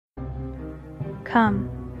Come,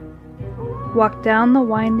 walk down the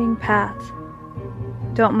winding path.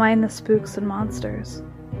 Don't mind the spooks and monsters.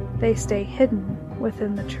 They stay hidden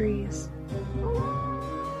within the trees.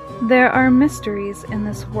 There are mysteries in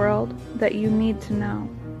this world that you need to know,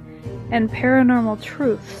 and paranormal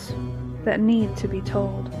truths that need to be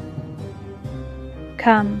told.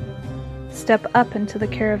 Come, step up into the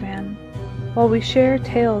caravan while we share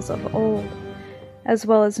tales of old, as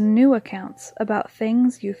well as new accounts about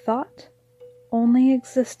things you thought only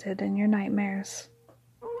existed in your nightmares.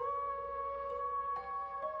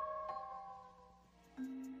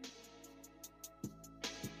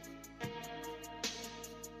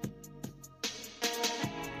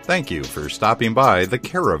 Thank you for stopping by the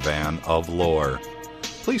Caravan of Lore.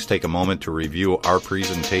 Please take a moment to review our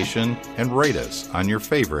presentation and rate us on your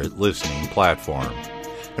favorite listening platform.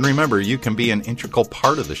 And remember, you can be an integral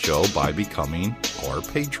part of the show by becoming our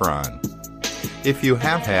patron. If you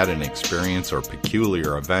have had an experience or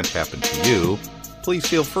peculiar event happen to you, please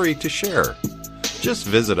feel free to share. Just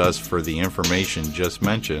visit us for the information just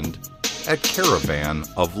mentioned at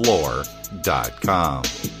caravanoflore.com.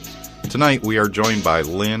 Tonight we are joined by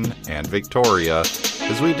Lynn and Victoria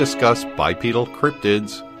as we discuss bipedal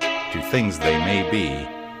cryptids to things they may be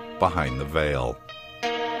behind the veil.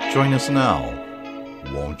 Join us now,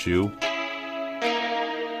 won't you?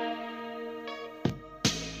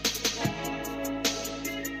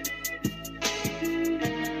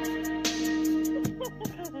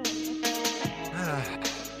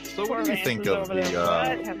 So what do you think of the...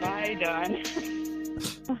 What have I done?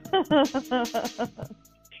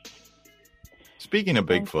 Speaking of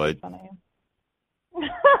Bigfoot,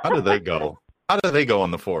 how do they go? How do they go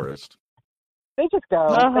in the forest? They just go.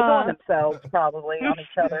 They go on themselves, probably, on each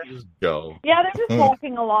other. Just go. Yeah, they're just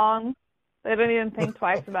walking along. They don't even think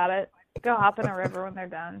twice about it. Go hop in a river when they're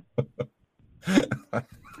done.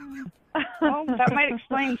 Well, that might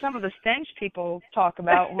explain some of the stench people talk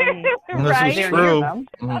about when This is true. them.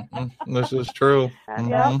 This is true.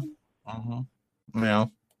 Yeah. Yeah.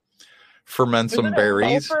 Ferment some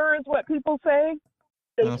berries. Sulfur is what people say.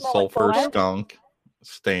 They smell Sulfur, like skunk,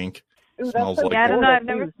 stink. Ooh, Smells that's like... Yeah, I don't know. I've Ooh,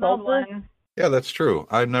 never smelled sulfur. one. Yeah, that's true.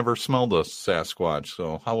 I've never smelled a Sasquatch,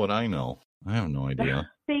 so how would I know? I have no idea.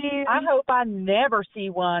 See, I hope I never see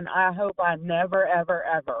one. I hope I never, ever,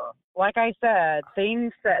 ever. Like I said,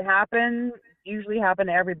 things that happen usually happen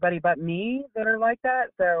to everybody but me that are like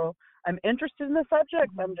that. So I'm interested in the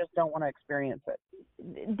subject. I just don't want to experience it.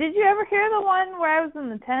 did you ever hear the one where I was in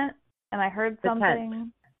the tent and I heard The tent.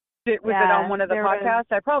 something? Was it Yeah, on one of the there was-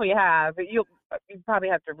 podcasts? I probably have. You probably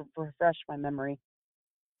have to refresh my memory.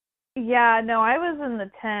 Yeah, no, I was in the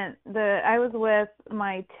tent. I was with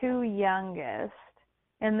my two youngest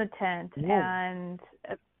in the tent, Ooh. and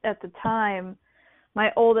at the time,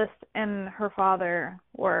 my oldest and her father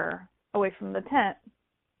were away from the tent.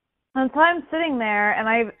 And so I'm sitting there, and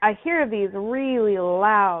I hear these really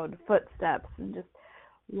loud footsteps, and just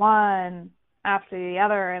one after the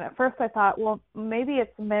other. And at first I thought, well, maybe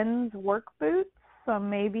it's men's work boots, so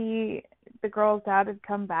maybe the girl's dad had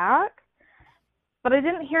come back. But I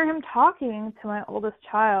didn't hear him talking to my oldest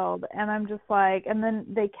child, and I'm just like, and then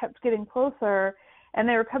they kept getting closer, and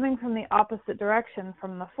they were coming from the opposite direction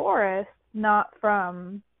from the forest, not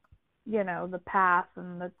from, the path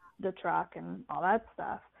and the truck and all that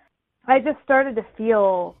stuff. I just started to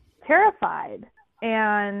feel terrified,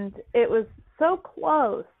 and it was so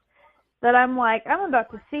close that I'm like, I'm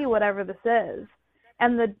about to see whatever this is,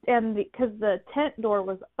 and because the tent door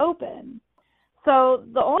was open. So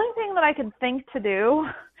the only thing that I could think to do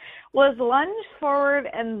was lunge forward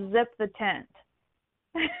and zip the tent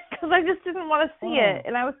because I just didn't want to see it,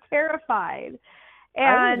 and I was terrified.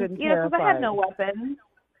 And because I had no weapon.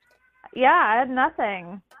 Yeah, I had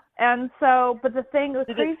nothing. And so, but the crazy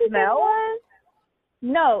thing was,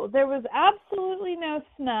 no, there was absolutely no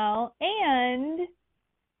smell, and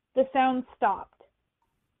the sound stopped.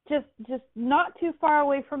 Just not too far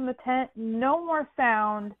away from the tent, no more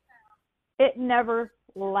sound. It never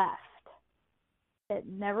left. It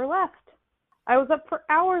never left. I was up for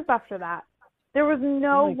hours after that. There was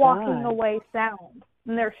no walking away sound,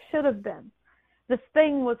 and there should have been. This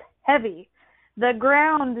thing was heavy. The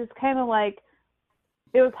ground is kind of like,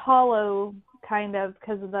 it was hollow, kind of,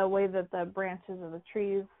 because of the way that the branches of the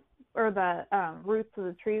trees, or the roots of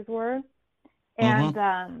the trees were.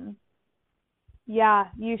 And, yeah,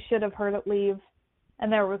 you should have heard it leave,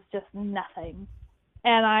 and there was just nothing.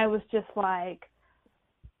 And I was just like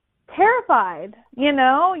terrified, you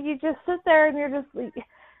just sit there and you're just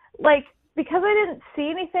like, because I didn't see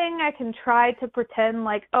anything, I can try to pretend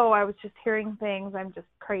like, oh, I was just hearing things, I'm just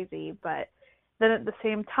crazy. But then at the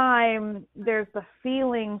same time, there's the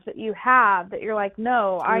feelings that you have that you're like,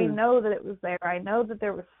 no, I know that it was there. I know that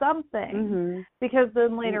there was something. Because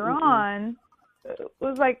then later on, it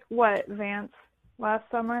was like, what, Vance, last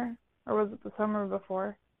summer? Or was it the summer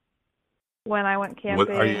before? When I went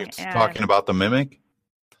camping. Are you talking about the mimic?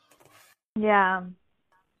 Yeah.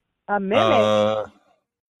 A mimic?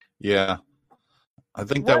 Yeah. I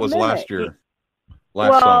think that was mimic? last year.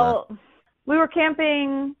 Last summer. We were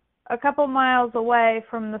camping a couple miles away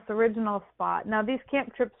from this original spot. Now, these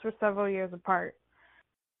camp trips were several years apart.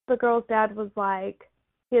 The girl's dad was like,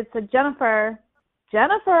 he had said, Jennifer,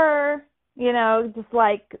 you know, just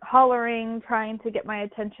like hollering, trying to get my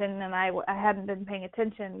attention, and I hadn't been paying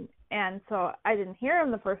attention, and so I didn't hear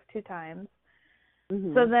him the first 2 times.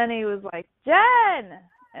 So then he was like, Jen!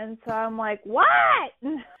 And so I'm like, what?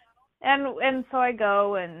 And so I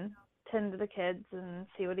go and tend to the kids and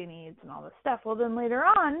see what he needs and all this stuff. Well, then later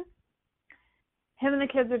on, him and the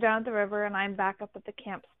kids are down at the river, and I'm back up at the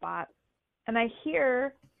camp spot, and I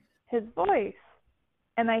hear his voice,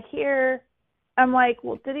 and I'm like,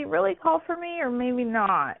 well, did he really call for me or maybe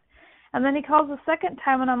not? And then he calls a second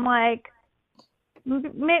time, and I'm like,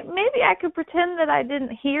 maybe I could pretend that I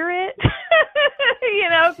didn't hear it, you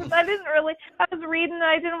know, because I was reading and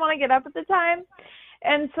I didn't want to get up at the time.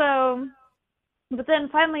 And so, but then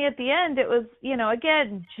finally at the end, it was, you know,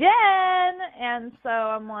 again, Jen. And so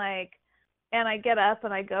I'm like, and I get up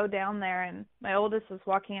and I go down there, and my oldest is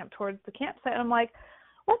walking up towards the campsite, and I'm like,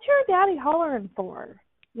 what's your daddy hollering for?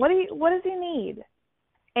 What does he need?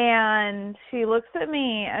 And she looks at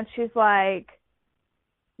me and she's like,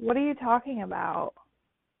 what are you talking about?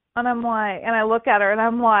 And I'm like, and I look at her and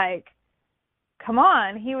I'm like, come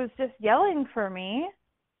on, he was just yelling for me.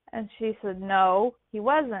 And she said, no, he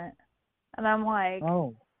wasn't. And I'm like,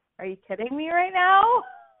 oh, are you kidding me right now?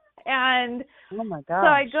 And oh my God. So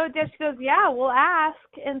I go down, she goes, yeah, we'll ask.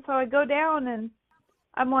 And so I go down and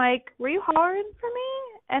I'm like, were you hollering for me?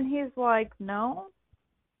 And he's like, no.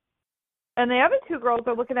 And the other 2 girls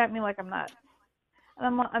are looking at me like I'm nuts.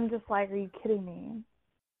 And I'm just like, are you kidding me?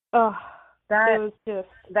 Oh, that's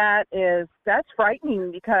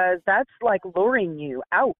frightening, because that's like luring you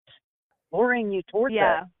towards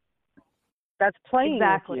it. That's playing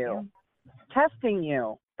with you, testing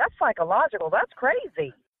you. That's psychological. That's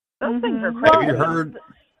crazy. Those things are crazy.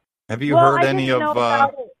 Have you heard any of? I didn't know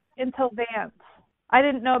about it until Vance. I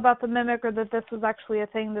didn't know about the mimic or that this was actually a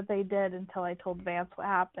thing that they did until I told Vance what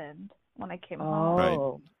happened when I came home.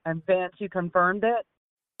 Right. And Vance, you confirmed it?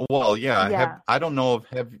 Well, yeah. I don't know if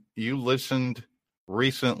have you listened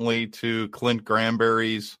recently to Clint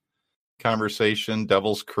Granberry's conversation,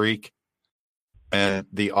 Devil's Creek, and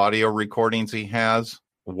the audio recordings he has,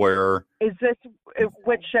 where... Is this,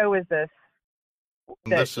 which show is this?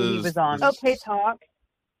 He was on? Okay Talk.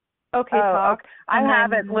 Okay Talk. I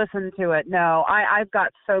haven't listened to it, no. I've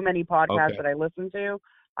got so many podcasts that I listen to.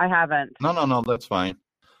 I haven't. No, that's fine.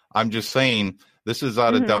 I'm just saying, this is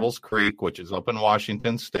out of Devil's Creek, which is up in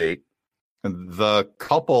Washington State. The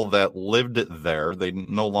couple that lived there, they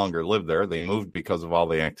no longer live there. They moved because of all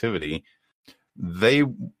the activity. They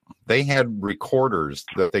had recorders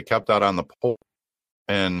that they kept out on the porch,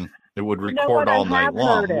 and it would record all night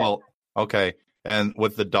long. Well, okay. And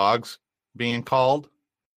with the dogs being called,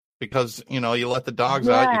 because, you know, you let the dogs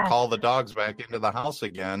out, you call the dogs back into the house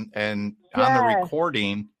again, and on the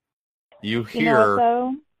recording, you hear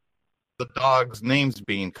the dog's names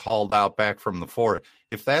being called out back from the forest.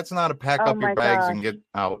 If that's not a pack up your bags and get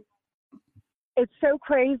out. It's so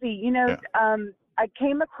crazy. You know, I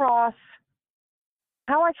came across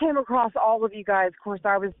all of you guys. Of course,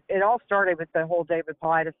 it all started with the whole David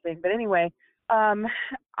Paulides thing. But anyway,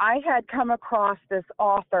 I had come across this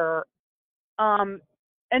author, and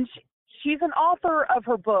she's an author of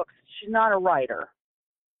her books. She's not a writer.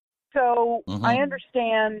 So I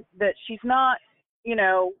understand that she's not, you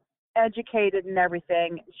know, educated and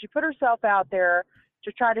everything. She put herself out there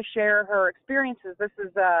to try to share her experiences. This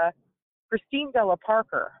is Christine Della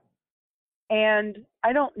Parker. And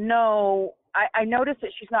I don't know, I noticed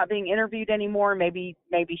that she's not being interviewed anymore. Maybe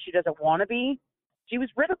she doesn't want to be. She was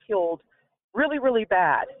ridiculed really, really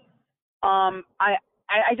bad. I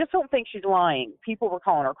just don't think she's lying. People were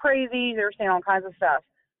calling her crazy. They were saying all kinds of stuff.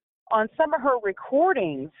 On some of her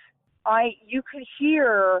recordings, you could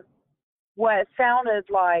hear what sounded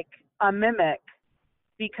like a mimic,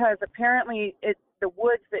 because apparently the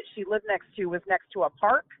woods that she lived next to was next to a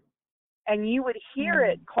park, and you would hear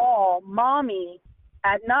it call mommy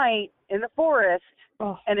at night in the forest,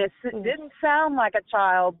 and it didn't sound like a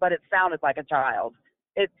child, but it sounded like a child.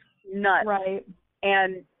 It's nuts. Right.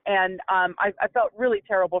 And I felt really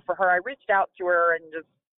terrible for her. I reached out to her and just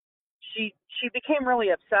she became really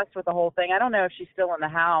obsessed with the whole thing. I don't know if she's still in the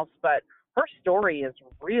house, but her story is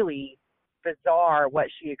really bizarre. What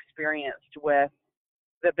she experienced with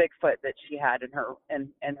the Bigfoot that she had in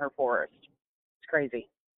her forest. It's crazy.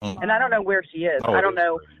 And I don't know where she is. Oh, I don't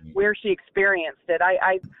know crazy. where she experienced it.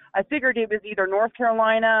 I figured it was either North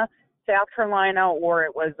Carolina, South Carolina, or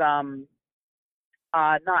it was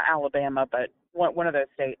not Alabama, but one of those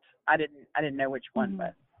states. I didn't know which one,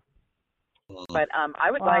 but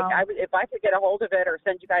I would if I could get a hold of it or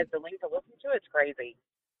send you guys the link to listen to it. It's crazy.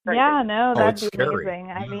 Yeah, no, that'd it's be scary.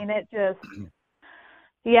 amazing. I mean, it just,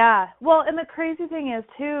 yeah. Well, and the crazy thing is,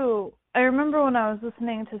 too, I remember when I was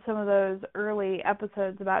listening to some of those early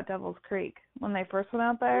episodes about Devil's Creek when they first went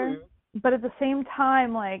out there, but at the same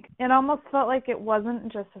time, like, it almost felt like it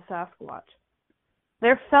wasn't just a Sasquatch.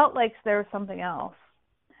 There felt like there was something else.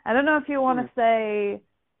 I don't know if you want to say,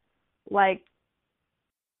 like,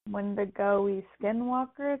 Wendigo-y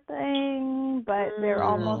skinwalker thing, but there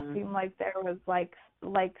almost seemed like there was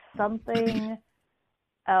like something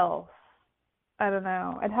else. I don't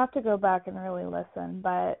know. I'd have to go back and really listen,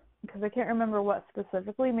 but because I can't remember what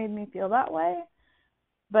specifically made me feel that way,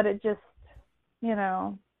 but it just, you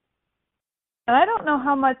know. And I don't know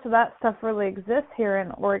how much of that stuff really exists here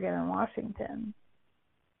in Oregon and Washington.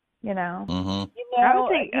 You know. I would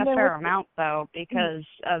think a fair amount, though, because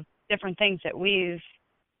of different things that we've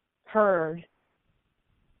heard.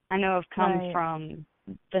 I know have come from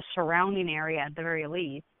the surrounding area at the very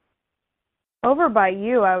least. Over by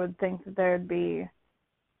you, I would think that there'd be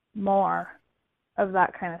more of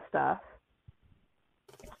that kind of stuff.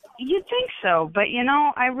 You'd think so, but, you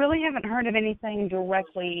know, I really haven't heard of anything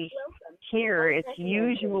directly here. It's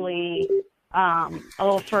usually a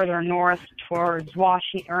little further north towards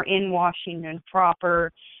Washington, or in Washington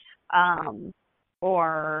proper,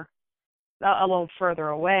 or a little further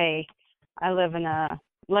away. I live in a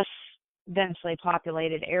less densely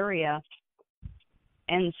populated area,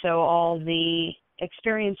 and so all the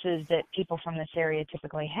experiences that people from this area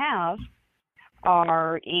typically have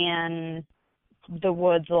are in the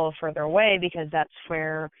woods a little further away, because that's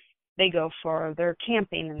where they go for their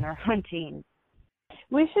camping and their hunting.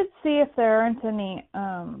 We should see if there aren't any,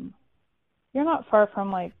 you're not far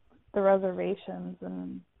from, like, the reservations,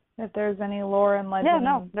 and if there's any lore and legend. Yeah,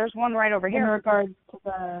 no, there's one right over here. In regards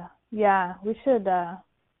to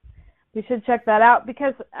we should check that out,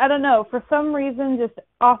 because, I don't know, for some reason, just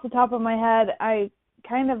off the top of my head, I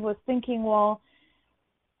kind of was thinking, well,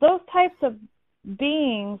 those types of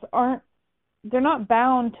beings they're not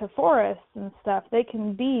bound to forests and stuff. They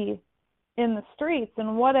can be in the streets,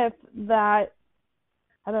 and what if that,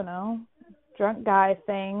 I don't know, drunk guy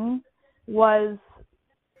thing was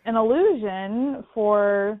an illusion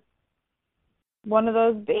for one of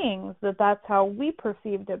those beings, that's how we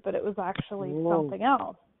perceived it, but it was actually something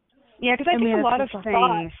else. Yeah, because I think a lot of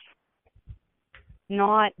things,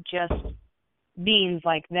 not just beings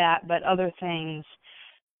like that, but other things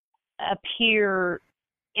appear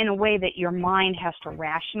in a way that your mind has to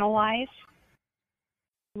rationalize.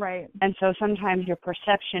 Right. And so sometimes your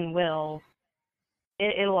perception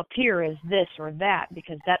it'll appear as this or that,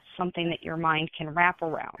 because that's something that your mind can wrap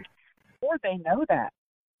around. Or they know that.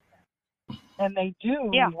 And they do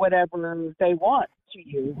whatever they want to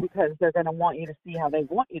you, because they're going to want you to see how they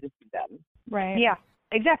want you to see them. Right. Yeah,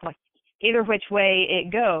 exactly. Either which way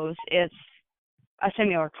it goes, it's a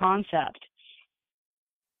similar concept.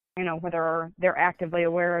 You know, whether they're actively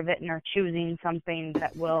aware of it and are choosing something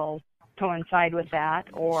that will coincide with that,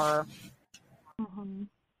 or, you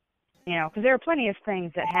know, because there are plenty of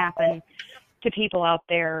things that happen to people out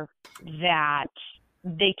there that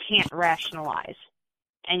they can't rationalize.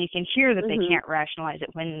 And you can hear that they can't rationalize it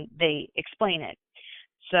when they explain it.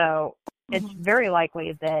 So it's very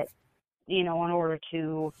likely that, you know, in order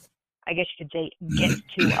to, I guess you could say, get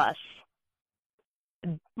to us,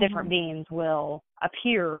 different beings will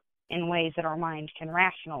appear in ways that our mind can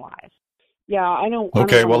rationalize. Yeah, I don't.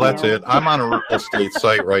 Okay, well, that's it. I'm on a real estate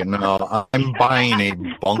site right now. I'm buying a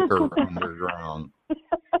bunker underground.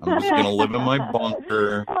 I'm just going to live in my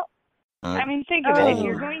bunker. I mean, think of it. If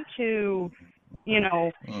you're going to, you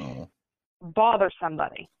know, bother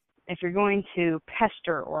somebody, if you're going to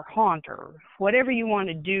pester or haunt or whatever you want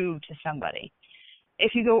to do to somebody,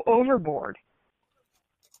 if you go overboard,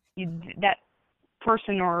 that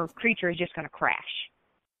person or creature is just going to crash.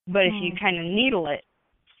 But if you kind of needle it,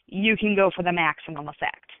 you can go for the maximum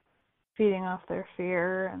effect. Feeding off their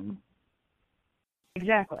fear and...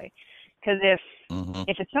 Exactly. Because if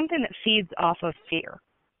it's something that feeds off of fear,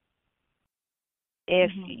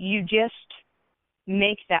 if you just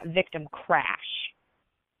make that victim crash,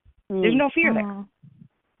 there's no fear there.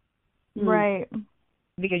 Right.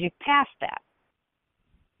 because you've passed that.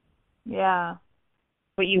 Yeah.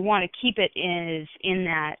 But you want to keep it in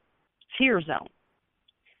that fear zone.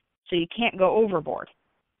 So you can't go overboard.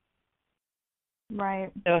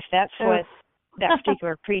 Right. So if that's what that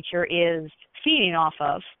particular creature is feeding off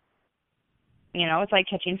of, it's like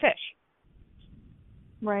catching fish.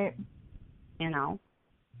 Right. It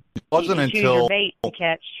wasn't you until choose your bait to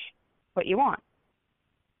catch what you want.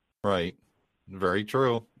 Right. Very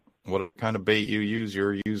true. What kind of bait you use,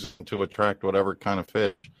 you're using to attract whatever kind of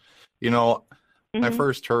fish. When I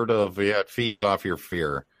first heard of it feeds off your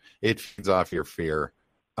fear. It feeds off your fear.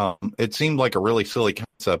 It seemed like a really silly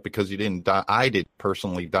concept because I didn't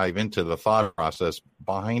personally dive into the thought process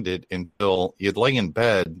behind it until you'd lay in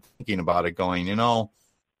bed thinking about it going,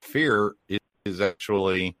 fear is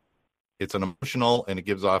actually, it's an emotional and it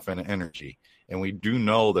gives off an energy. And we do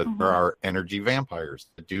know that there are energy vampires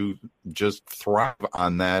that do just thrive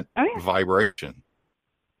on that vibration.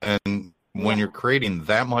 And when you're creating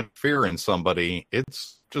that much fear in somebody,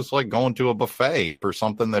 it's just like going to a buffet for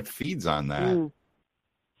something that feeds on that.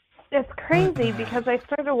 It's crazy because I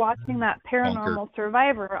started watching that Paranormal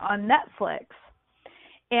Survivor on Netflix.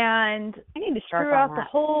 And I need to start throughout the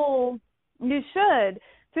whole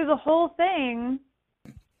thing,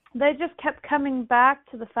 they just kept coming back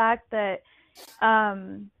to the fact that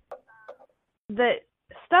that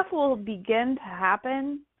stuff will begin to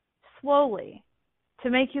happen slowly to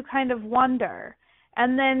make you kind of wonder.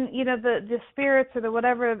 And then, the spirits or the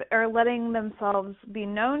whatever are letting themselves be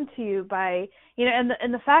known to you by,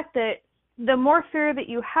 and the fact that the more fear that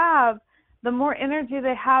you have, the more energy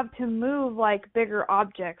they have to move like bigger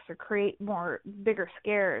objects or create bigger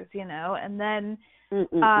scares, and then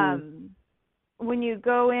when you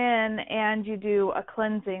go in and you do a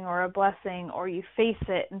cleansing or a blessing or you face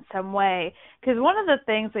it in some way, because one of the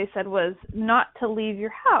things they said was not to leave your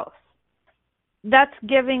house. That's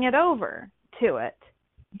giving it over to it.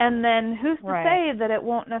 And then who's to say that it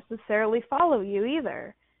won't necessarily follow you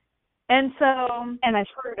either? And so... And I've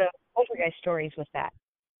heard of poltergeist stories with that.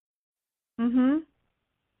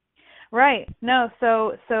 Right. No,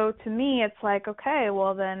 so to me it's like, okay,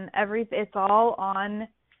 well then it's all on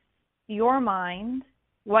your mind,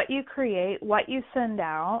 what you create, what you send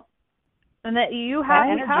out, and that you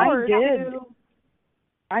have the power to...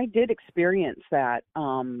 I did experience that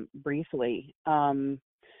briefly.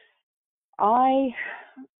 I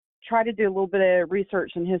try to do a little bit of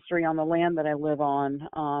research and history on the land that I live on,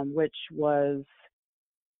 which was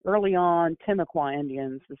early on Timucua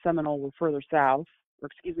Indians. The Seminole were farther south.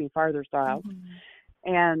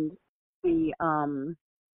 And the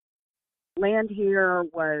land here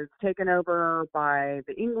was taken over by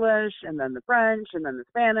the English and then the French and then the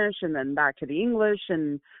Spanish and then back to the English,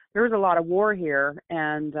 and there was a lot of war here.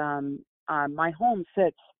 And my home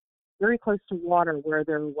sits very close to water where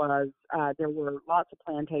there were lots of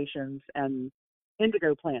plantations and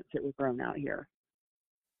indigo plants that were grown out here.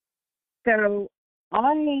 So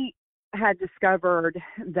I had discovered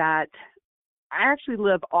that I actually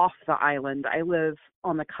live off the island. I live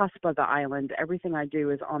on the cusp of the island. Everything I do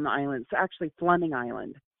is on the island. It's actually Fleming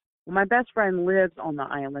Island. Well, my best friend lives on the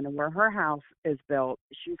island, and where her house is built,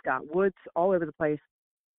 she's got woods all over the place.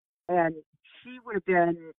 And she would have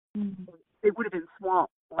been, it would have been swamp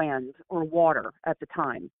land or water at the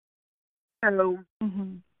time. So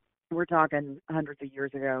we're talking hundreds of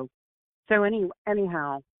years ago. So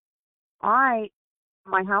anyhow, my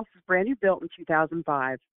house was brand new, built in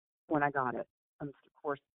 2005 when I got it. I'm, of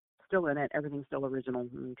course, still in it. Everything's still original.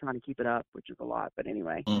 I'm trying to keep it up, which is a lot. But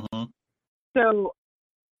anyway. So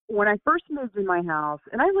when I first moved in my house,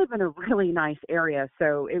 and I live in a really nice area,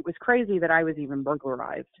 so it was crazy that I was even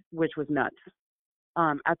burglarized, which was nuts.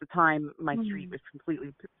 At the time, my street was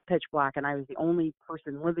completely pitch black, and I was the only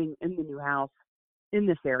person living in the new house in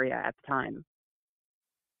this area at the time.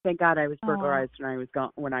 Thank God I was burglarized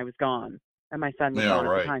when I was gone, and my son was gone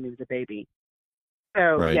at the time. He was a baby.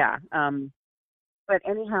 So yeah. But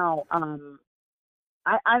anyhow,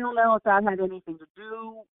 I don't know if that had anything to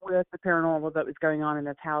do with the paranormal that was going on in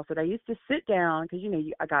this house. But I used to sit down because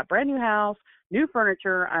I got a brand new house, new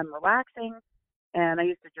furniture. I'm relaxing, and I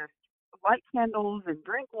used to just light candles and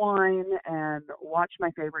drink wine and watch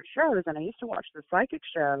my favorite shows. And I used to watch the psychic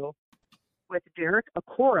show with Derek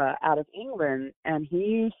Acorah out of England, and he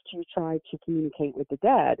used to try to communicate with the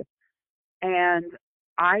dead. And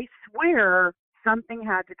I swear something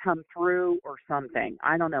had to come through or something.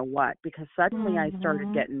 I don't know what, because suddenly I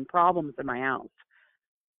started getting problems in my house.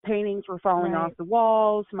 Paintings were falling off the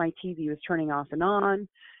walls. My TV was turning off and on.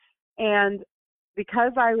 And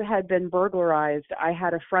because I had been burglarized, I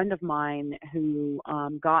had a friend of mine who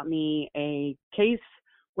got me a case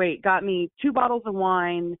got me 2 bottles of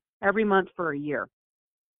wine every month for a year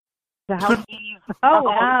to help ease the Oh,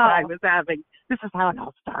 problems wow. that I was having. This is how it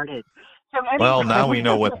all started. So anyway. Well, now we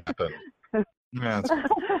know what happened. Yeah,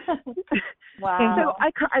 Wow.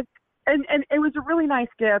 So and it was a really nice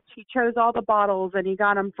gift. He chose all the bottles, and he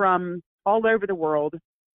got them from all over the world.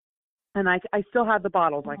 And I still have the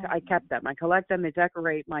bottles. I kept them. I collect them. They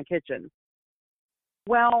decorate my kitchen.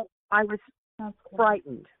 Well, I was That's cool.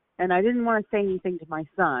 frightened, and I didn't want to say anything to my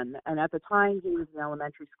son. And at the time, he was in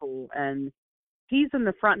elementary school, and he's in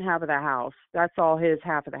the front half of the house. That's all his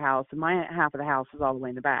half of the house, and my half of the house is all the way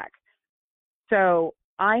in the back. So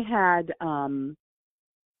I had,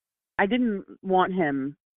 I didn't want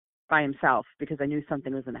him by himself because I knew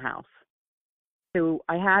something was in the house. So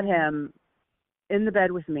I had him in the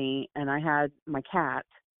bed with me, and I had my cat,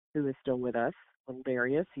 who is still with us, little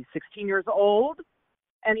Darius. He's 16 years old.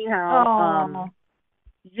 Anyhow,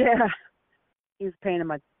 yeah, he's a pain in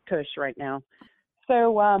my tush right now.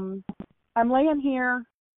 So I'm laying here,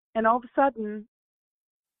 and all of a sudden,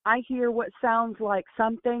 I hear what sounds like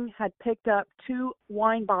something had picked up 2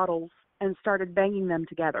 wine bottles and started banging them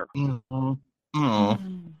together. Mm-hmm.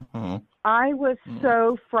 Mm-hmm. I was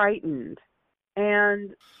so frightened.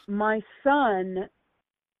 And my son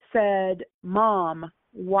said, "Mom,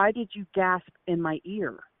 why did you gasp in my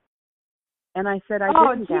ear?" And I said, "I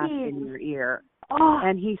didn't gasp in your ear." Oh.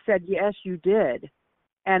 And he said, "Yes, you did."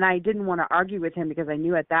 And I didn't want to argue with him because I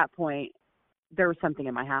knew at that point there was something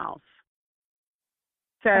in my house.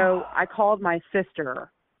 So I called my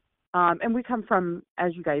sister, and we come from,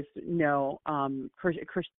 as you guys know,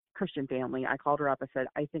 Christian family. I called her up. I said,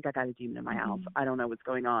 "I think I got a demon in my house. I don't know what's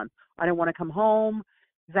going on. I don't want to come home."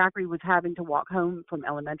 Zachary was having to walk home from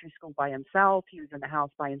elementary school by himself. He was in the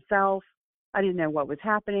house by himself. I didn't know what was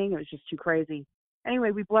happening. It was just too crazy.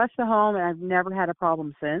 Anyway, we blessed the home, and I've never had a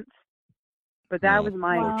problem since. But that was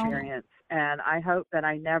my experience, and I hope that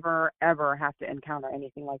I never, ever have to encounter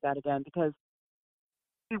anything like that again, because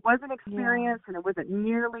it was an experience, and it wasn't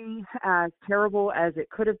nearly as terrible as it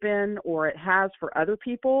could have been or it has for other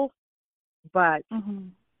people. But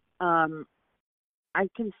I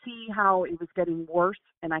can see how it was getting worse,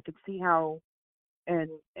 and I could see how, in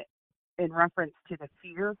reference to the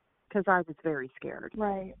fear, because I was very scared.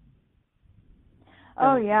 Right.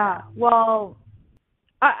 Oh, yeah. Well,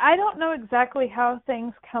 I don't know exactly how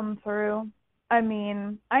things come through. I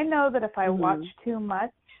mean, I know that if I watch too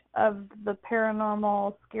much of the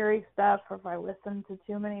paranormal, scary stuff, or if I listen to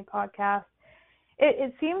too many podcasts,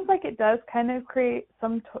 it seems like it does kind of create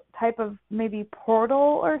some type of maybe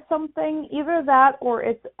portal or something. Either that, or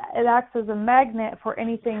it acts as a magnet for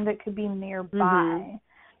anything that could be nearby.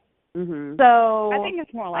 So I think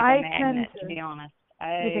it's more like a magnet, to be honest.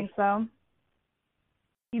 You think so?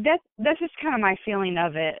 That's just kind of my feeling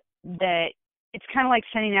of it, that it's kind of like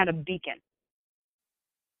sending out a beacon.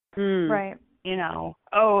 Right. You know,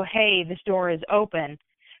 oh, hey, this door is open.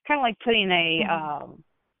 Kind of like putting a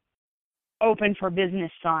open for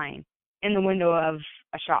business sign in the window of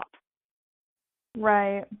a shop.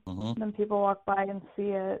 Right. Then people walk by and see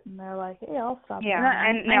it, and they're like, "Hey, I'll stop." Yeah,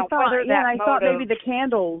 and I thought maybe the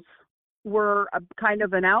candles were a kind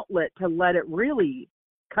of an outlet to let it really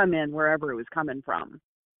come in wherever it was coming from,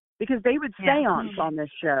 because they would seance on this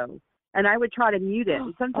show, and I would try to mute it.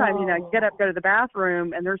 And sometimes, I'd get up, go to the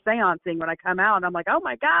bathroom, and they're seancing. When I come out, and I'm like, "Oh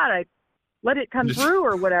my God, I let it come through,"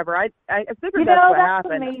 or whatever. I figured that's what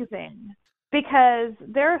happened. That's amazing. Because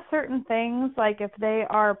there are certain things, like if they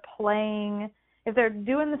are playing, if they're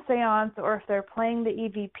doing the seance, or if they're playing the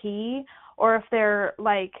EVP, or if they're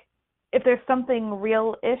like, if there's something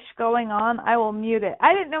real-ish going on, I will mute it.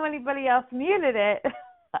 I didn't know anybody else muted it.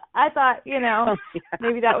 I thought,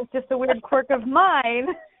 maybe that was just a weird quirk of mine.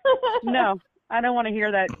 No, I don't want to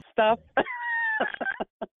hear that stuff.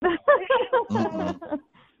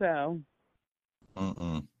 So.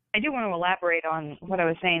 I do want to elaborate on what I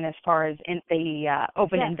was saying as far as in the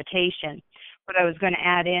open invitation. What I was going to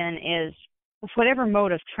add in is whatever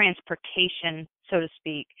mode of transportation, so to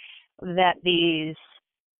speak, that these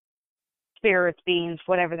spirits, beings,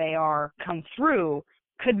 whatever they are, come through,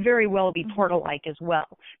 could very well be portal-like as well.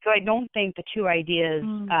 So I don't think the two ideas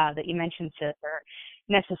that you mentioned, Sis, are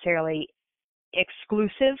necessarily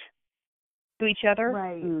exclusive to each other.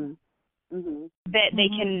 Right. That they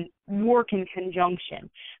can work in conjunction,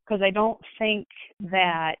 because I don't think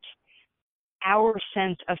that our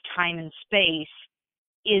sense of time and space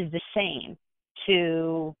is the same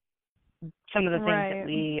to some of the things that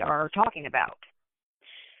we are talking about.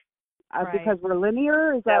 Because we're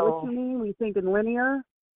linear? Is that what you mean? We think in linear?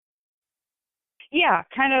 Yeah,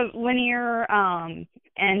 kind of linear, and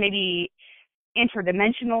maybe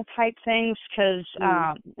interdimensional type things, because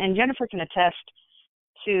and Jennifer can attest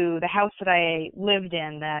to the house that I lived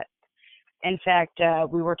in, that in fact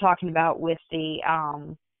we were talking about with the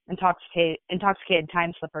intoxicated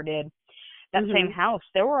time slipper did that same house.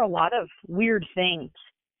 There were a lot of weird things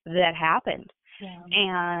that happened,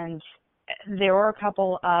 and there were a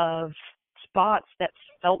couple of spots that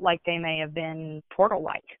felt like they may have been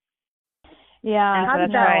portal-like. Yeah. And how so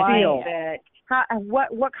did that's that why I feel? think that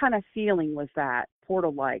What kind of feeling was that,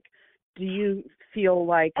 portal-like? Do you feel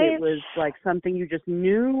like it was like something you just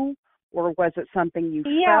knew, or was it something you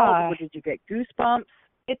felt? Or did you get goosebumps?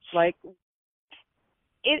 It's like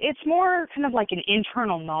it's more kind of like an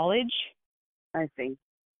internal knowledge. I see.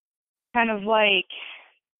 Kind of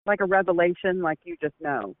like a revelation, like you just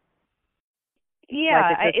know.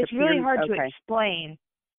 Yeah, like it's really hard to explain.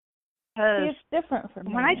 It's different for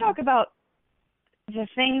me. When I talk about the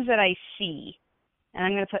things that I see, and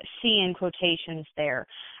I'm going to put "see" in quotations there,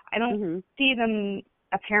 I don't see them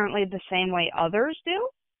apparently the same way others do.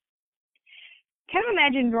 Kind of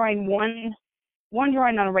imagine drawing one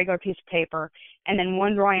drawing on a regular piece of paper, and then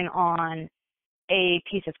one drawing on a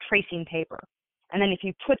piece of tracing paper. And then if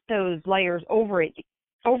you put those layers over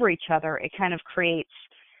each other, it kind of creates,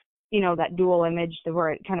 that dual image where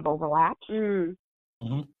it kind of overlaps.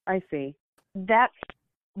 I see. That's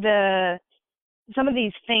some of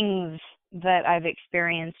these things that I've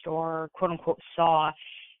experienced or quote unquote saw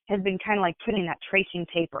has been kind of like putting that tracing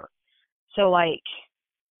paper. So like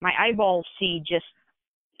my eyeballs see just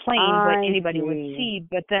plain what anybody would see,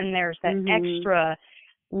 but then there's that extra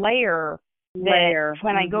layer that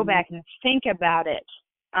when I go back and think about it,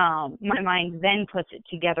 my mind then puts it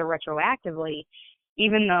together retroactively,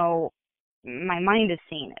 even though my mind is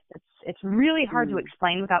seeing it. It's really hard to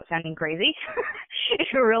explain without sounding crazy.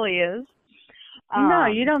 It really is. No,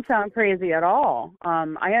 you don't sound crazy at all.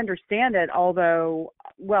 I understand it, although,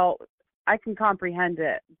 well, I can comprehend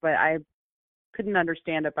it, but I couldn't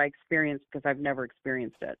understand it by experience because I've never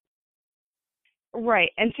experienced it.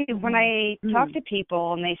 Right. And see, when I talk to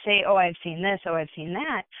people and they say, oh, I've seen this, oh, I've seen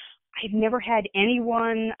that, I've never had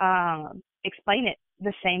anyone explain it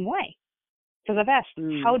the same way. Because I've asked,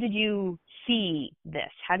 how did you see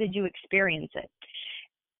this? How did you experience it?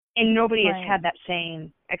 And nobody has had that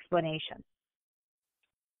same explanation.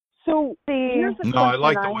 So here's a question I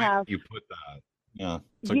like the way you put that. Yeah,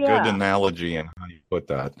 it's a good analogy in how you put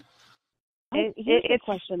that. Here's a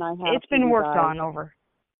question I have. It's been worked on over.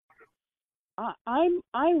 I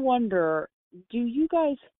wonder, do you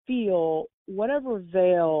guys feel whatever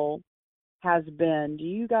veil has been, do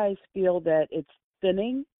you guys feel that it's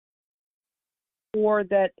thinning? Or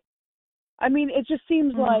that, I mean, it just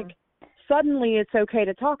seems like suddenly it's okay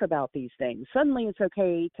to talk about these things. Suddenly it's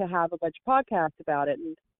okay to have a bunch of podcasts about it.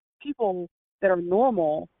 And people that are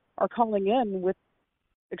normal are calling in with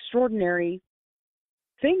extraordinary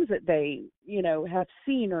things that they, have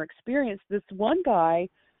seen or experienced. This one guy,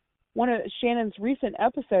 one of Shannon's recent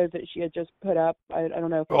episodes that she had just put up, I don't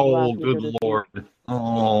know if it was last week or this Lord. week.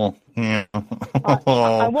 Oh, yeah.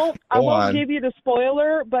 I won't give you the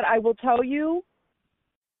spoiler, but I will tell you,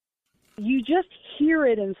 you just hear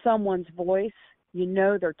it in someone's voice,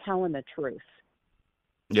 they're telling the truth.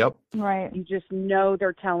 Yep. Right. You just know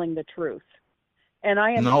they're telling the truth. And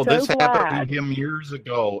I am this glad. happened to him years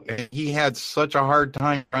ago, and he had such a hard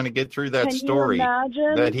time trying to get through that story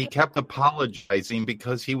that he kept apologizing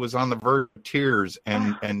because he was on the verge of tears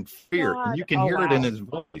and fear. God. And you can hear it in his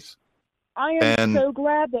voice. I am so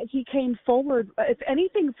glad that he came forward, if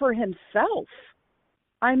anything, for himself.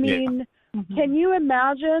 I mean, can you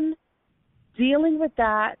imagine dealing with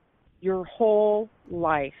that your whole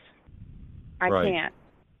life? I can't.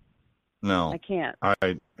 No. I can't.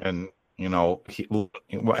 And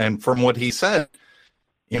from what he said,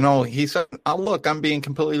 he said, oh, look, I'm being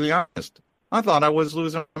completely honest. I thought I was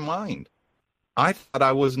losing my mind. I thought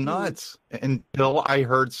I was nuts until I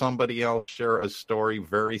heard somebody else share a story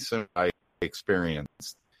very similar I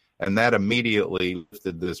experienced. And that immediately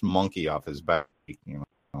lifted this monkey off his back.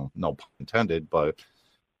 No pun intended, but,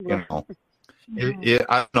 I don't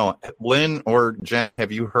know. Lynn or Jen,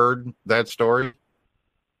 have you heard that story?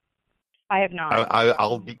 I have not.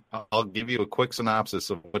 I'll give you a quick synopsis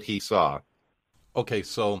of what he saw. Okay,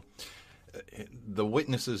 so the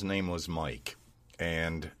witness's name was Mike,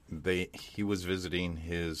 and he was visiting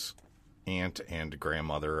his aunt and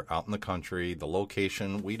grandmother out in the country. The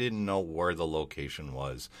location, we didn't know where the location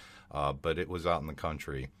was, but it was out in the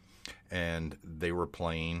country, and they were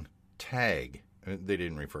playing tag. They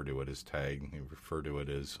didn't refer to it as tag. They referred to it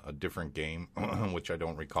as a different game, which I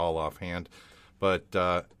don't recall offhand, but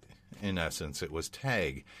in essence, it was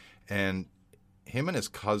tag. And him and his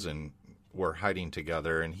cousin were hiding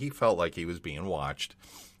together, and he felt like he was being watched.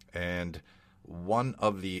 And one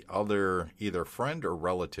of the other, either friend or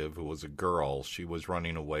relative, who was a girl, she was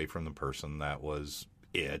running away from the person that was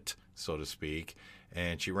it, so to speak,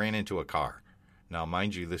 and she ran into a car. Now,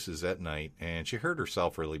 mind you, this is at night, and she hurt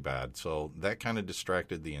herself really bad, so that kind of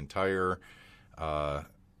distracted the entire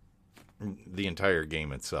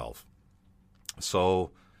game itself.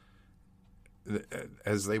 So,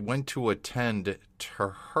 as they went to attend to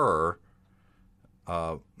her,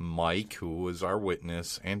 Mike, who was our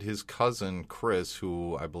witness, and his cousin Chris,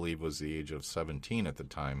 who I believe was the age of 17 at the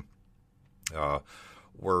time,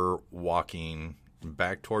 were walking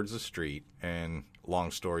back towards the street. And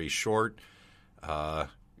long story short,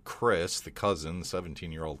 Chris, the cousin, the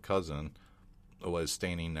 17-year-old cousin, was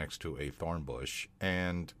standing next to a thorn bush.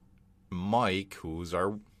 And Mike, who's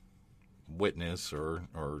our witness or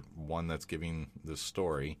one that's giving the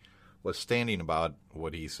story, was standing about,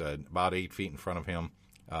 what he said, about 8 feet in front of him,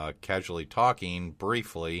 casually talking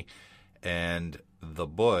briefly, and the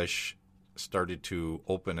bush started to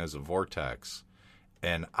open as a vortex,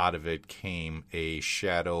 and out of it came a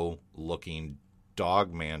shadow-looking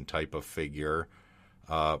dogman type of figure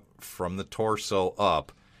from the torso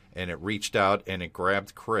up, and it reached out and it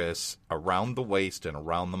grabbed Chris around the waist and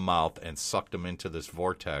around the mouth and sucked him into this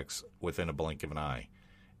vortex within a blink of an eye.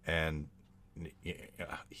 And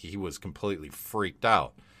he was completely freaked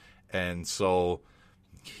out. And so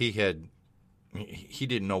he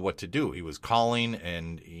didn't know what to do. He was calling,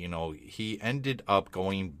 and, he ended up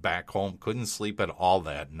going back home, couldn't sleep at all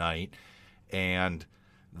that night. And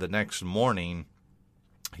the next morning,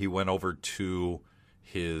 he went over to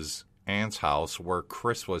his aunt's house where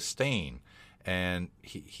Chris was staying. And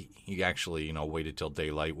he actually, waited till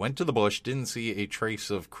daylight, went to the bush, didn't see a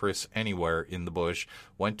trace of Chris anywhere in the bush,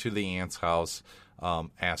 went to the aunt's house,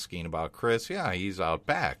 asking about Chris. Yeah, he's out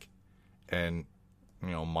back. And,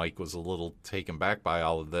 Mike was a little taken back by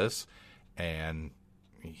all of this, and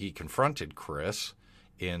he confronted Chris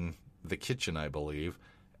in the kitchen, I believe,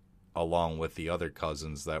 along with the other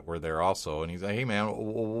cousins that were there also. And he's like, hey, man,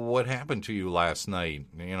 what happened to you last night?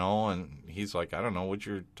 And he's like, I don't know what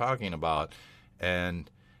you're talking about. And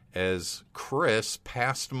as Chris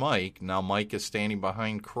passed Mike, now Mike is standing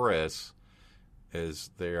behind Chris as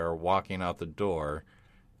they are walking out the door.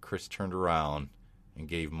 Chris turned around and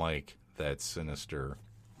gave Mike that sinister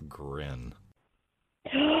grin.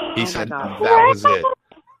 He said, that was it.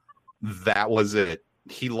 That was it.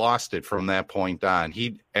 He lost it from that point on.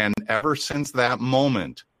 And ever since that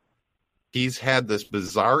moment, he's had this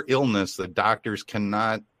bizarre illness that doctors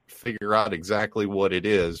cannot figure out exactly what it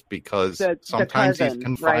is, because sometimes he's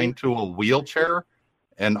confined to a wheelchair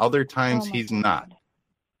and other times he's not.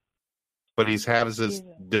 But he has this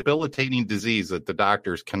debilitating disease that the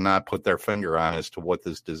doctors cannot put their finger on as to what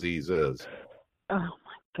this disease is. Oh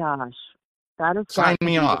my gosh. That is Sign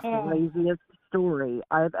me off. the craziest story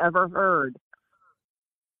I've ever heard.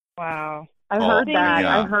 Wow. I heard that.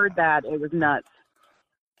 Yeah. I heard that. It was nuts.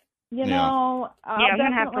 I'm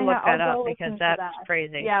gonna have to look that up because that's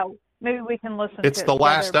crazy. Yeah, maybe we can listen. It's to the it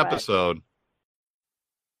last together, episode.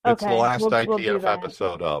 Okay, It's the last we'll do ITF that.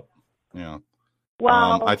 episode up. Yeah.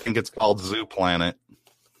 Well, I think it's called Zoo Planet.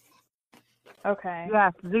 okay.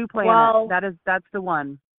 Yes, Zoo Planet. Well, that's the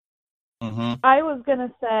one. Mm-hmm. I was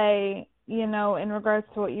gonna say, in regards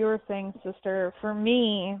to what you were saying, sister, for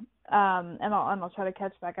me, and I'll try to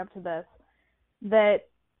catch back up to this, that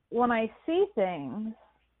when I see things,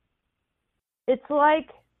 it's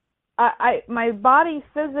like my body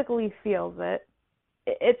physically feels it.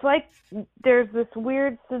 It's like there's this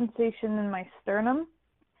weird sensation in my sternum,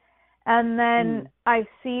 and then I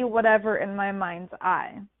see whatever in my mind's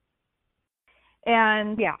eye.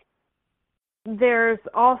 And there's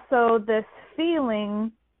also this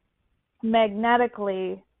feeling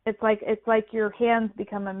magnetically. It's like your hands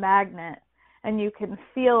become a magnet, and you can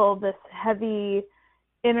feel this heavy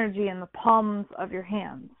energy in the palms of your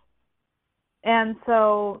hands. And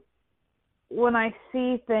so when I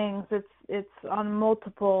see things, it's on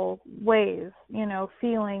multiple ways,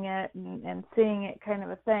 feeling it and seeing it, kind of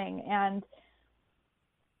a thing. And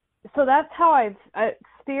so that's how I've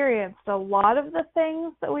experienced a lot of the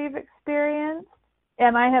things that we've experienced.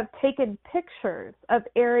 And I have taken pictures of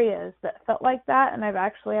areas that felt like that, and I've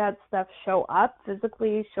actually had stuff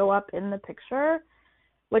physically show up in the picture,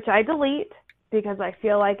 which I delete because I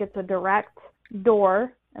feel like it's a direct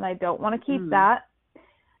door, and I don't want to keep that.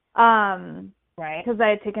 Right. Because I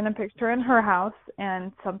had taken a picture in her house,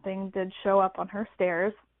 and something did show up on her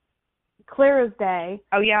stairs. Clear as day.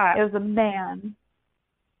 Oh, yeah. It was a man.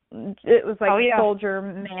 It was like a soldier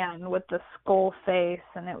man with the skull face,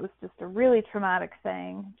 and it was just a really traumatic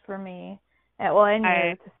thing for me. And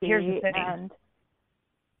you to see. Here's the thing. And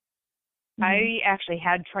I actually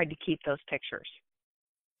had tried to keep those pictures.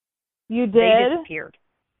 You did? They disappeared.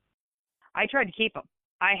 I tried to keep them.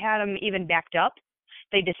 I had them even backed up.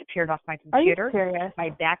 They disappeared off my computer. Are you serious? My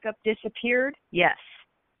backup disappeared. Yes.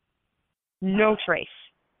 No trace.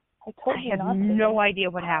 I told you not to. No idea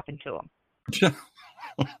what happened to them.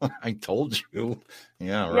 I told you.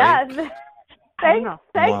 Yeah, right? Yeah. I know.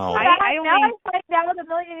 Thanks Wow. for that. I Now I find out a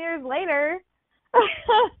million years later.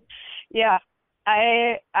 Yeah.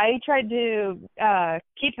 I tried to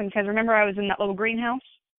keep them because remember I was in that little greenhouse?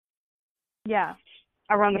 Yeah.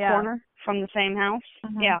 Around the corner from the same house?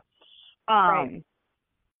 Mm-hmm. Yeah. Right.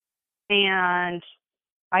 And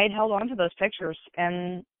I had held on to those pictures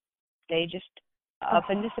and they just up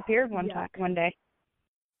and disappeared one day.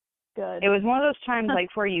 Good. It was one of those times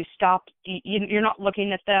like where you stop, you're not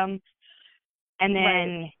looking at them, and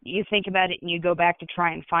then you think about it and you go back to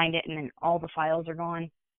try and find it, and then all the files are gone.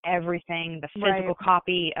 Everything, the physical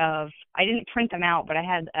copy of, I didn't print them out, but I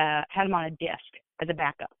had them on a disc as a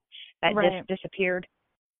backup. That disc disappeared.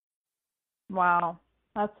 Wow,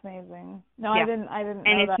 that's amazing. No, yeah. I didn't. And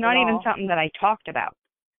know it's that not at even all. something that I talked about.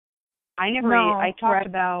 I talked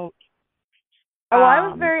about. Oh, I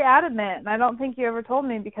was very adamant, and I don't think you ever told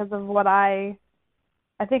me because of what I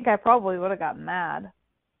think I probably would have gotten mad,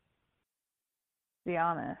 to be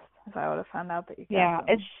honest, if I would have found out that you kept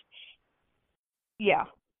them. You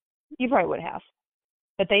probably would have.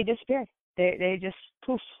 But they disappeared. They just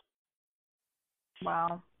poof.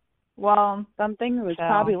 Wow. Well, something was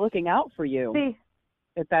probably looking out for you. See,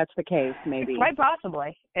 if that's the case, maybe. Quite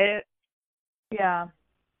possibly. Yeah.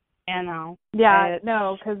 I know. Yeah,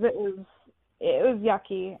 no, because it was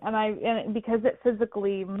yucky, and because it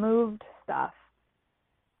physically moved stuff.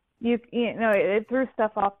 You know, it threw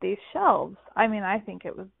stuff off these shelves. I mean, I think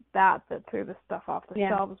it was that threw the stuff off the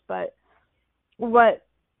shelves, but what,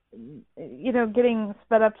 you know, getting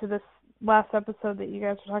sped up to this last episode that you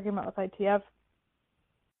guys were talking about with ITF,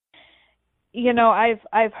 you know,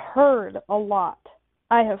 I've heard a lot.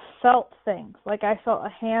 I have felt things, like I felt a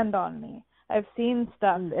hand on me. I've seen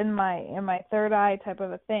stuff in my third eye type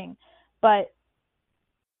of a thing. But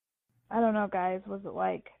I don't know, guys, was it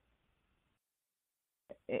like,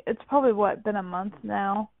 it's probably been a month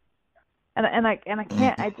now. And I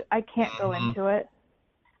can't go into it.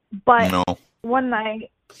 But one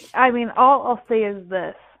night, I mean, all I'll say is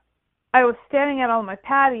this. I was standing out on my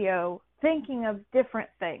patio thinking of different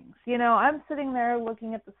things. You know, I'm sitting there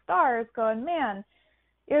looking at the stars going, man,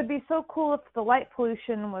 it would be so cool if the light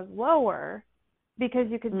pollution was lower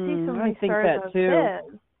because you could see so many stars as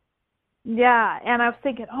is. Yeah, and I was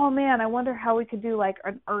thinking, oh man, I wonder how we could do like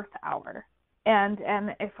an Earth hour. And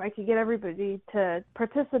if I could get everybody to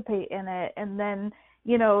participate in it and then,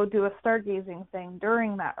 you know, do a stargazing thing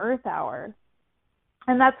during that Earth hour.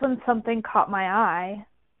 And that's when something caught my eye.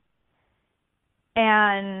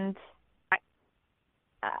 And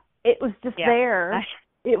it was just there.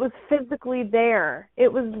 It was physically there.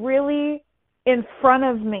 It was really in front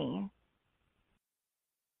of me.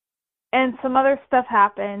 And some other stuff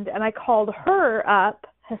happened, and I called her up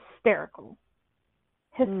hysterical.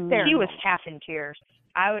 She was half in tears.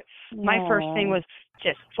 My first thing was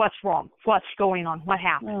just, what's wrong? What's going on? What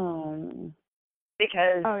happened?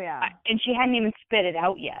 Because, and she hadn't even spit it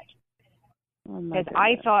out yet. Because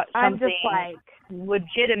I thought something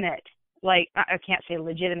legitimate, like, I can't say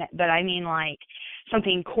legitimate, but I mean like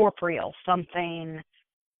something corporeal, something,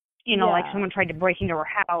 you know, like someone tried to break into her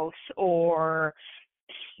house or,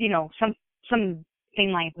 you know, something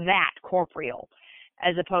like that, corporeal,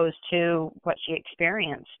 as opposed to what she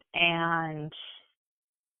experienced. And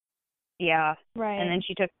and then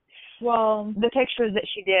she took the pictures that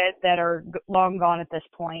she did that are long gone at this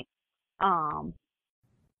point.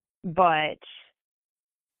 Vance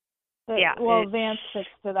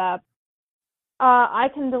fixed it up. I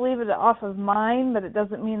can delete it off of mine, but it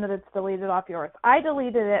doesn't mean that it's deleted off yours. I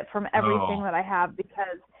deleted it from everything that I have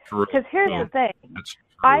because here's the thing.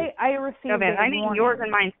 I received I mean yours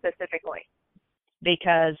and mine specifically,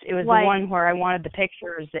 because it was the one where I wanted the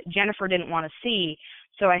pictures that Jennifer didn't want to see,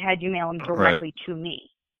 so I had you mail them directly to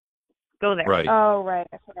me. Go there. Right. Oh, right.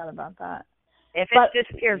 I forgot about that. If it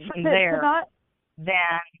disappeared from there,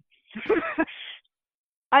 then...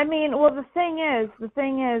 I mean, well, the thing is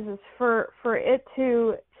for it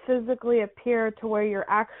to physically appear to where your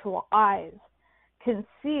actual eyes can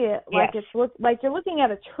see it, like like you're looking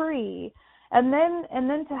at a tree, and then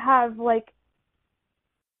to have like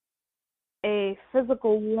a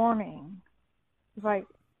physical warning, like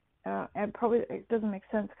it doesn't make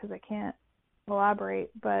sense because I can't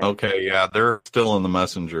elaborate, but okay, they're still in the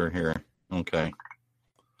messenger here. Okay.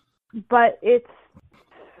 but it's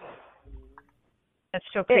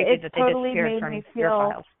so creepy that they totally disappeared made from me your feel.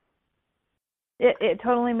 files. It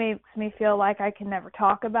totally makes me feel like I can never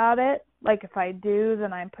talk about it. Like if I do,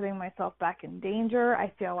 then I'm putting myself back in danger.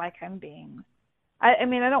 I feel like I'm being. I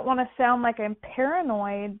mean, I don't want to sound like I'm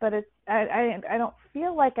paranoid, but I don't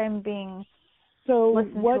feel like I'm being. So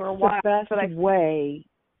listened to what's or the watched, best but way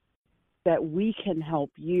that we can help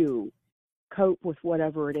you cope with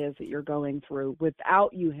whatever it is that you're going through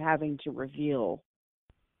without you having to reveal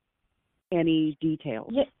any details?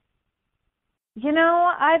 Yeah. You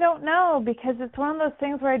know, I don't know, because it's one of those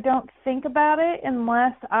things where I don't think about it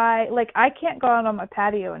unless I can't go out on my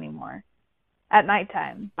patio anymore at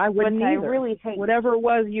nighttime. I wouldn't which either. I really hate. Whatever it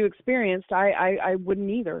was you experienced, I wouldn't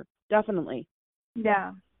either. Definitely.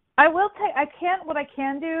 Yeah. What I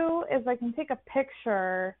can do is I can take a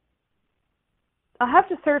picture. I'll have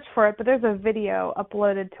to search for it, but there's a video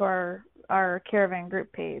uploaded to our caravan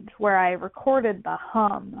group page where I recorded the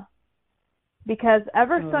hum. Because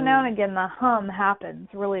ever so now and again, the hum happens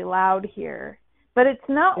really loud here. But it's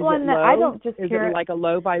not one that I don't just hear. Is it like a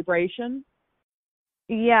low vibration?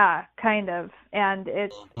 Yeah, kind of. And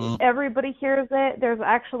it's everybody hears it. There's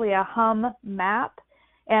actually a hum map,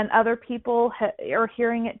 and other people are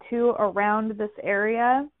hearing it too around this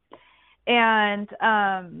area. And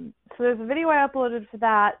so there's a video I uploaded for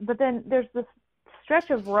that. But then there's this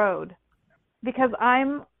stretch of road, because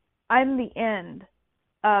I'm the end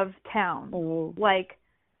of town. Like,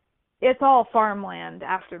 it's all farmland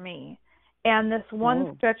after me, and this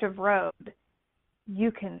one stretch of road,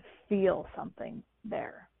 you can feel something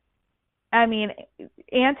there. I mean,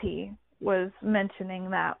 Auntie was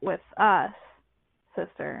mentioning that with us,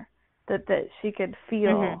 sister, that she could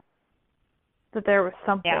feel that there was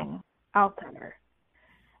something out there.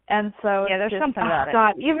 And so there's something about it.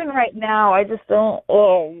 God, even right now, I just don't.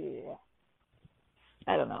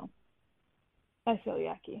 I don't know. I feel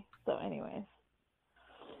yucky. So, anyways.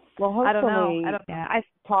 Well, hopefully, I don't know.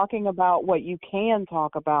 Talking about what you can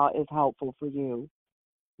talk about is helpful for you,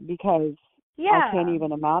 because I can't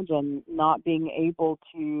even imagine not being able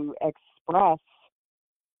to express.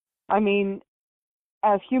 I mean,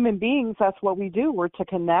 as human beings, that's what we do. We're to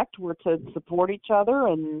connect. We're to support each other.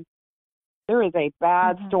 And there is a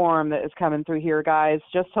bad storm that is coming through here, guys,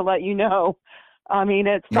 just to let you know. I mean,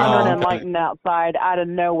 it's thundering and lightning outside out of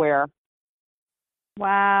nowhere.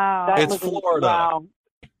 Wow. It's Florida. Wow.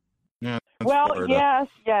 Yeah, well, Florida.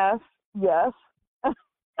 yes.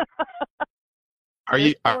 Are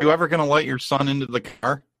you ever going to let your son into the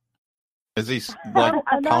car? Is he like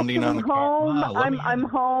pounding on the car? Wow, I'm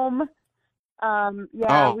home. We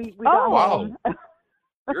got home.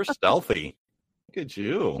 You're stealthy. Look at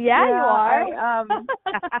you. Yeah, you are.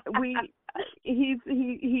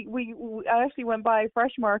 I actually went by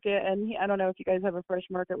Fresh Market, and I don't know if you guys have a Fresh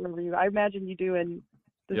Market wherever you. I imagine you do in.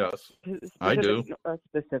 Yes, I do.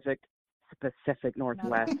 Specific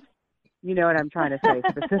Northwest. You know what I'm trying to say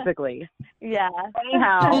specifically. Yeah.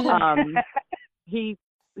 Anyhow, he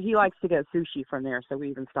likes to get sushi from there, so we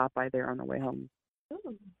even stopped by there on the way home.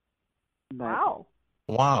 Wow.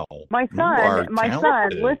 Wow. My son,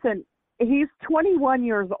 listen, he's 21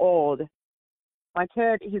 years old. My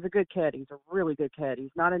kid, he's a good kid. He's a really good kid.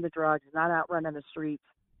 He's not into drugs. He's not out running the streets.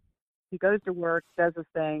 He goes to work, does his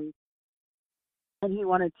thing, and he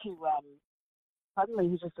wanted to, suddenly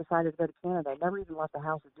he just decided to go to Canada. Never even left the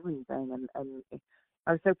house to do anything, and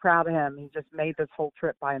I was so proud of him. He just made this whole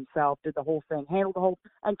trip by himself, did the whole thing, handled the whole,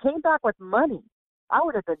 and came back with money. I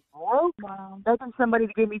would have been broke, begging somebody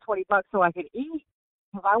to give me $20 so I could eat,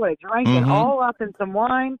 because I would have drank it all up in some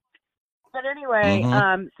wine. But anyway,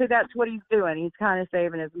 so that's what he's doing. He's kind of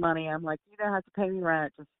saving his money. I'm like, you don't have to pay me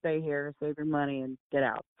rent. Just stay here, save your money, and get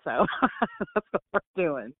out. So that's what we're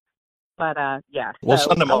doing. But, yeah. We'll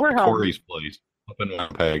send him up to Corey's place up in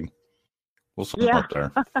Winnipeg. We'll send him up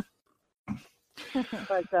there.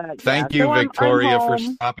 But, Thank you, Victoria, for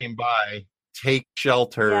stopping by. Take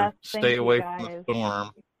shelter. Yes, stay away from the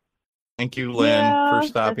storm. Thank you, Lynn, for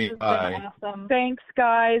stopping by. Awesome. Thanks,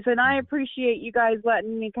 guys. And I appreciate you guys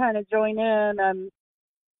letting me kind of join in.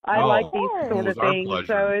 I like these sort of things,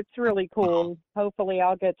 so it's really cool. Hopefully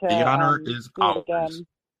I'll get to the honor is do it again. ours.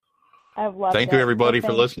 I've loved Thank you, everybody,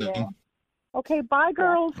 for listening. You. Okay, bye,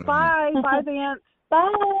 girls. Bye. Bye, Vance.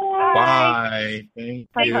 Bye. Bye. Thank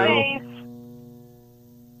you. Bye.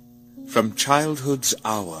 From childhood's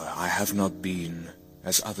hour I have not been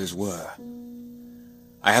as others were.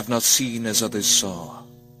 I have not seen as others saw.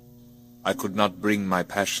 I could not bring my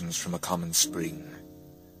passions from a common spring.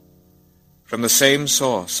 From the same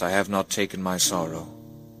source I have not taken my sorrow.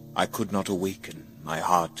 I could not awaken my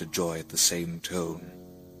heart to joy at the same tone.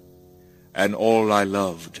 And all I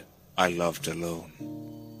loved I loved alone.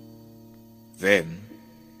 Then,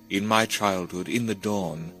 in my childhood, in the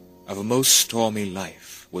dawn of a most stormy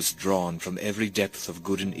life, was drawn from every depth of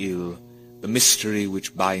good and ill the mystery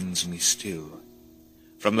which binds me still.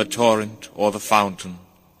 From the torrent or the fountain,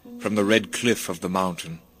 from the red cliff of the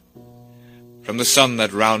mountain, from the sun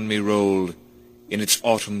that round me rolled in its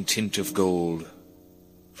autumn tint of gold,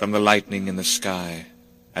 from the lightning in the sky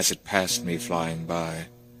as it passed me flying by,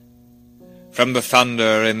 from the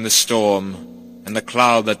thunder and the storm, and the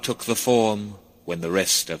cloud that took the form, when the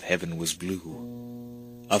rest of heaven was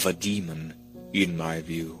blue, of a demon in my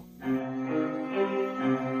view.